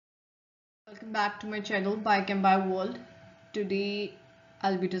Welcome back to my channel Bike and Buy World. Today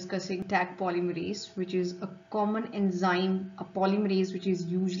I'll be discussing Taq polymerase, which is a common enzyme, a polymerase which is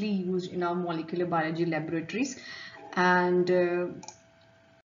usually used in our molecular biology laboratories. And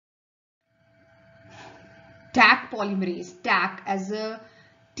Taq polymerase, Taq as a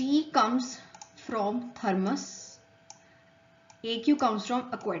T comes from thermus, AQ comes from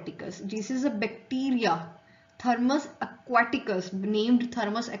aquaticus. This is a bacteria, Thermus aquaticus, named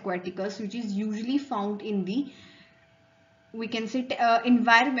Thermus aquaticus, which is usually found in the, we can say,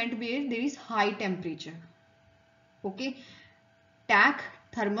 environment where there is high temperature. Okay, Taq,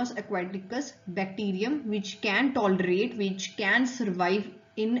 Thermus aquaticus bacterium, which can tolerate, which can survive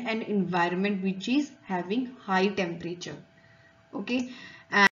in an environment which is having high temperature. Okay,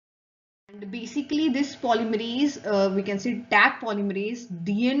 and basically this polymerase, we can say Taq polymerase,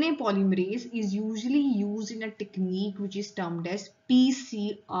 DNA polymerase, is usually used in a technique which is termed as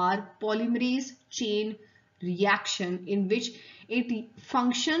PCR, polymerase chain reaction, in which it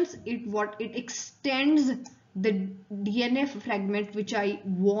functions, it extends the DNA fragment which I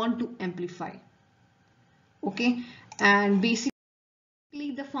want to amplify. Okay, and basically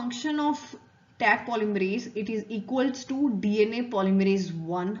the function of Taq polymerase, it is equals to DNA polymerase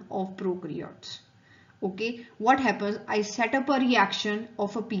 1 of prokaryotes. Okay, what happens? I set up a reaction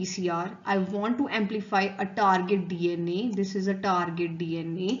of a PCR. I want to amplify a target DNA. This is a target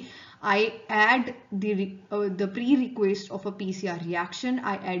DNA. I add the prerequisite of a PCR reaction.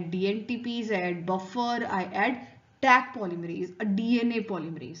 I add DNTPs, I add buffer, I add Taq polymerase, a DNA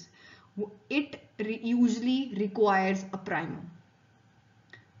polymerase. It usually requires a primer.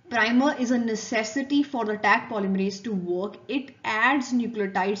 Primer is a necessity for the Taq polymerase to work. It adds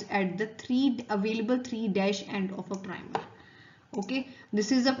nucleotides at the available 3' end of a primer. Okay,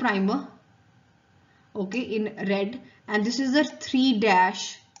 this is a primer. Okay, in red, and this is the 3'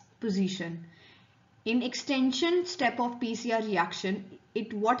 position. In extension step of PCR reaction,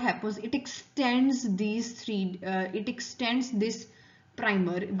 what happens? It extends these it extends this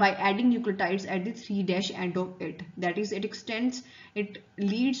primer by adding nucleotides at the 3' end of it. That is, it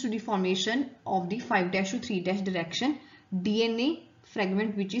leads to the formation of the 5' to 3' direction DNA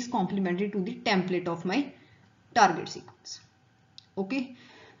fragment, which is complementary to the template of my target sequence. Okay,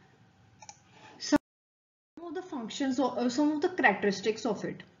 some of the functions or some of the characteristics of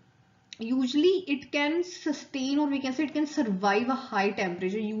it. Usually it can sustain, or we can say it can survive a high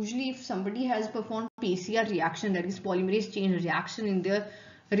temperature. Usually if somebody has performed PCR reaction, that is polymerase chain reaction, in their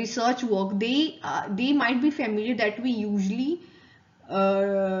research work, they might be familiar that we usually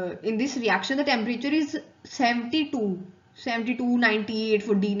in this reaction the temperature is 72, 98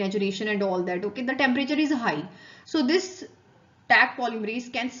 for denaturation and all that. Okay, the temperature is high, so this Taq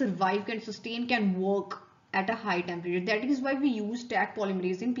polymerase can survive, can sustain, can work at a high temperature. That is why we use Taq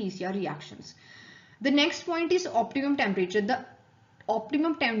polymerase in PCR reactions. The next point is optimum temperature. The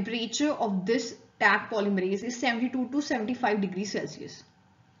optimum temperature of this Taq polymerase is 72 to 75 degrees Celsius.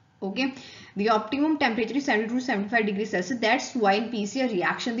 Okay, the optimum temperature is 72 to 75 degrees Celsius. That's why in PCR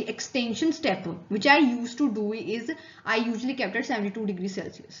reaction, the extension step which I used to do is I usually kept at 72 degrees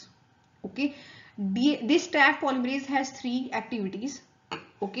Celsius. Okay, this Taq polymerase has 3 activities.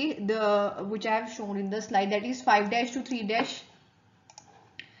 Okay, which I have shown in the slide, that is 5' to 3'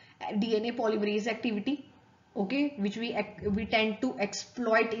 DNA polymerase activity. Okay, which we tend to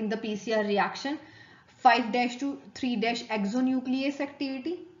exploit in the PCR reaction. 5' to 3' exonuclease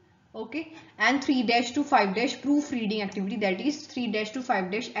activity. Okay, and 3' to 5' proofreading activity, that is 3' to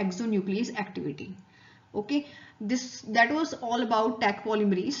 5' exonuclease activity. Okay, that was all about Taq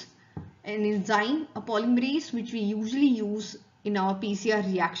polymerase, an enzyme, a polymerase which we usually use in our PCR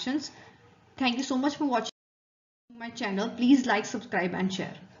reactions. Thank you so much for watching my channel. Please like, subscribe and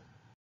share.